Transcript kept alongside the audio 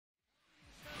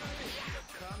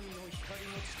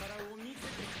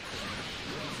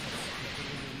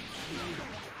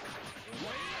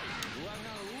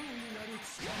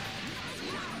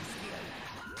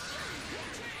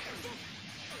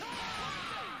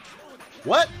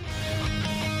What?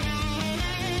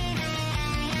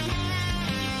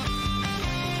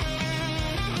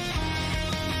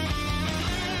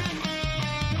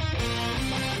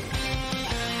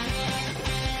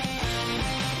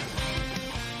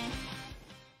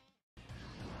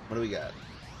 What do we got?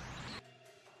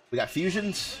 We got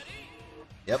fusions.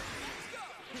 Yep.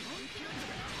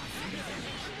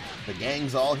 The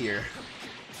gang's all here.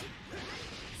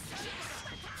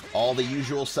 All the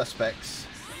usual suspects.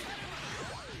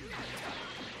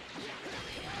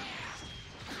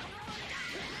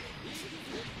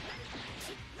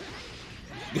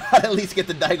 Gotta at least get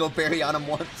the Daigo parry on him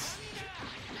once.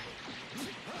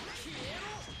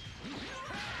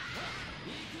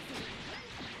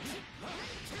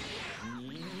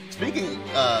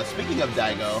 Speaking of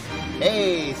Daigo,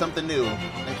 hey, something new.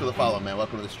 Thanks for the follow, man.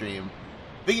 Welcome to the stream.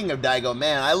 Speaking of Daigo,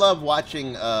 man, I love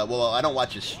watching, well, I don't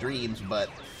watch his streams, but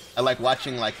I like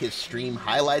watching, like, his stream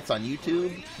highlights on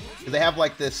YouTube. They have,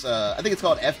 like, this, I think it's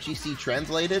called FGC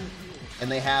Translated,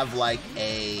 and they have, like,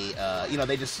 a, you know,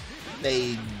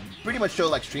 they pretty much show,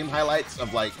 like, stream highlights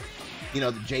of, like, you know,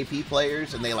 the JP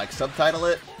players, and they, like, subtitle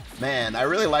it. Man, I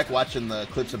really like watching the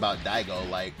clips about Daigo.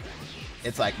 Like,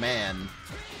 it's like, man,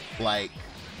 like,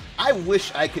 I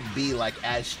wish I could be, like,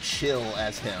 as chill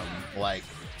as him. Like,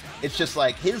 it's just,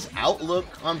 like, his outlook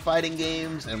on fighting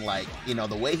games and, like, you know,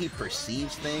 the way he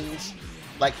perceives things.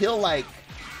 Like, he'll, like,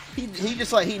 he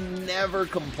just, like, he never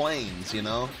complains, you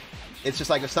know? It's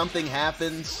just, like, if something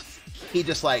happens, he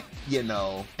just, like, you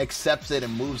know, accepts it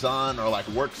and moves on or, like,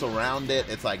 works around it.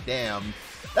 It's like, damn,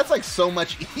 that's, like, so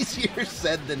much easier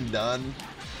said than done.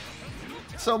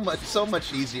 So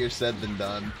much easier said than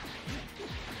done.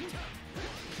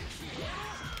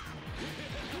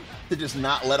 To just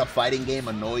not let a fighting game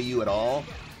annoy you at all.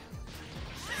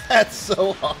 That's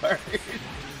so hard.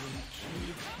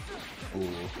 Ooh.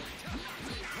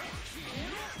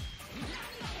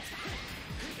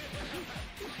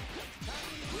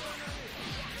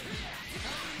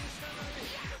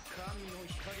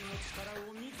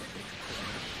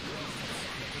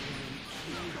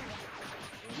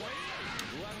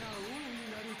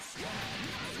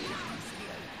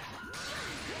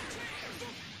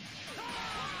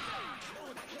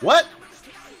 What?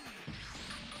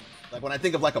 Like, when I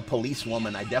think of, like, a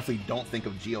policewoman, I definitely don't think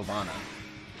of Giovanna.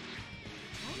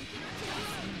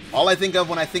 All I think of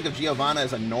when I think of Giovanna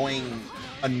is annoying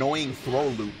throw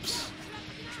loops.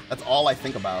 That's all I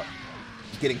think about.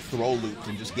 Just getting throw looped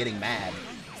and just getting mad.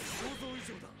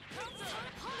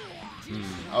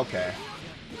 Okay.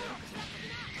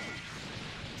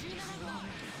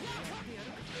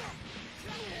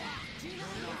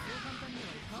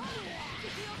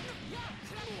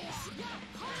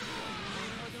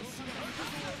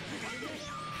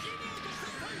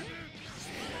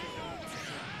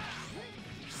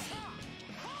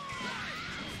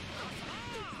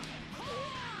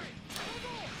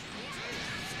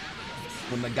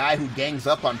 When the guy who gangs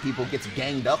up on people gets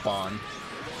ganged up on.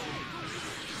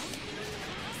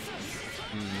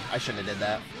 I shouldn't have did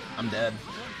that. I'm dead.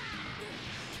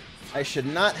 I should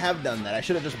not have done that. I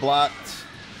should have just blocked.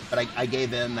 But I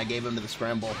gave in. I gave him to the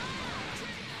scramble.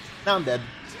 Now I'm dead.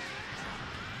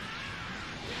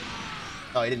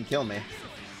 Oh, he didn't kill me.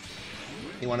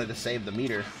 He wanted to save the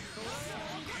meter.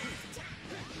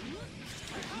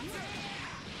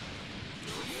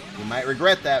 You might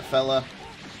regret that, fella.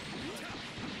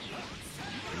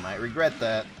 You might regret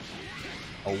that.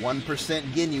 A 1%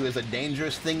 ginyu is a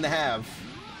dangerous thing to have.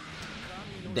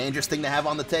 A dangerous thing to have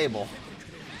on the table.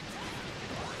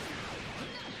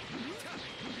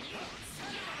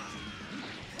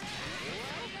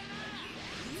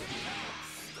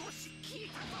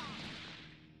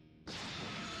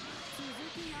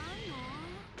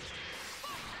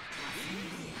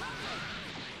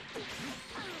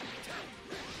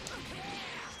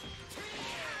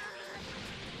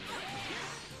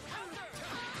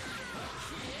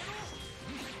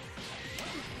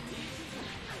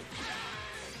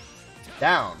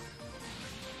 Down.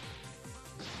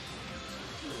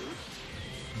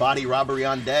 Body robbery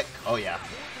on deck. Oh, yeah.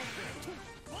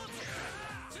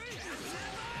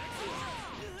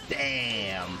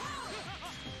 Damn.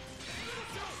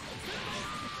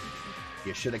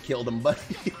 You should have killed him, buddy.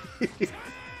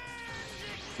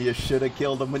 You should have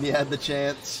killed him when you had the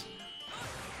chance.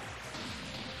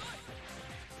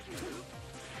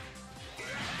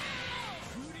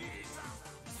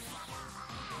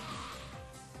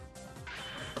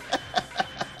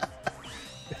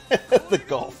 The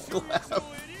golf clap.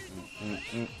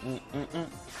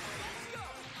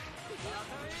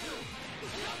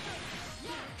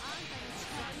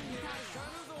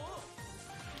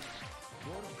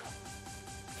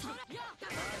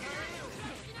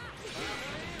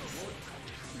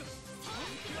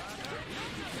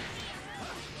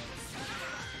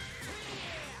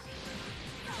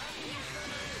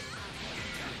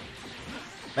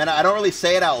 Man, I don't really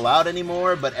say it out loud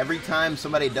anymore, but every time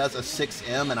somebody does a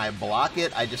 6M and I block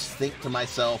it, I just think to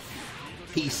myself,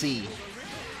 PC.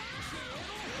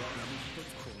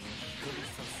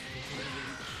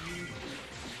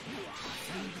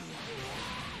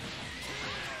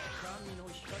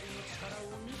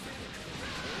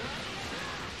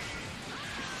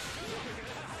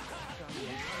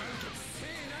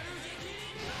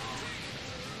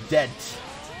 Dead.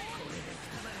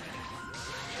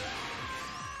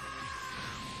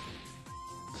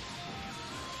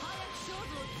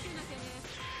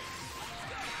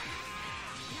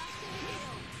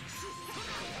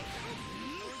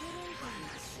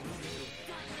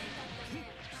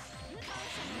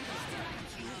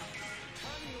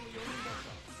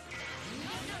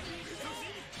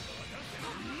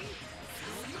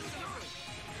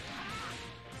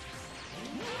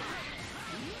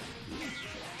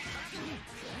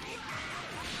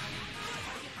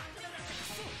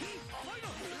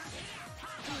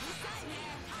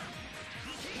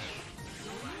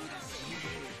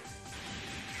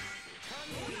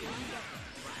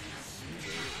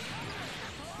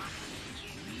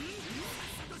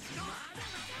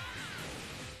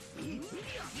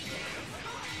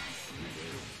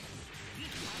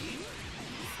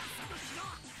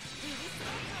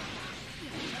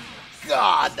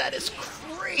 God, that is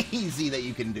crazy that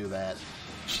you can do that.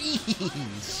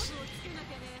 Jeez.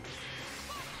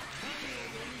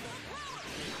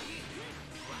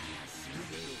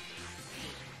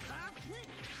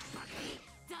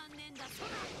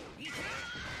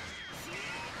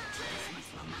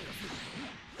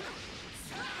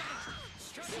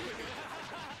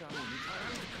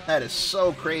 That is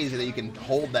so crazy that you can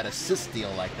hold that assist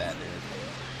steal like that, dude.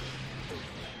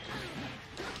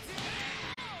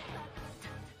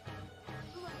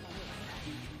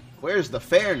 Where's the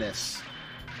fairness?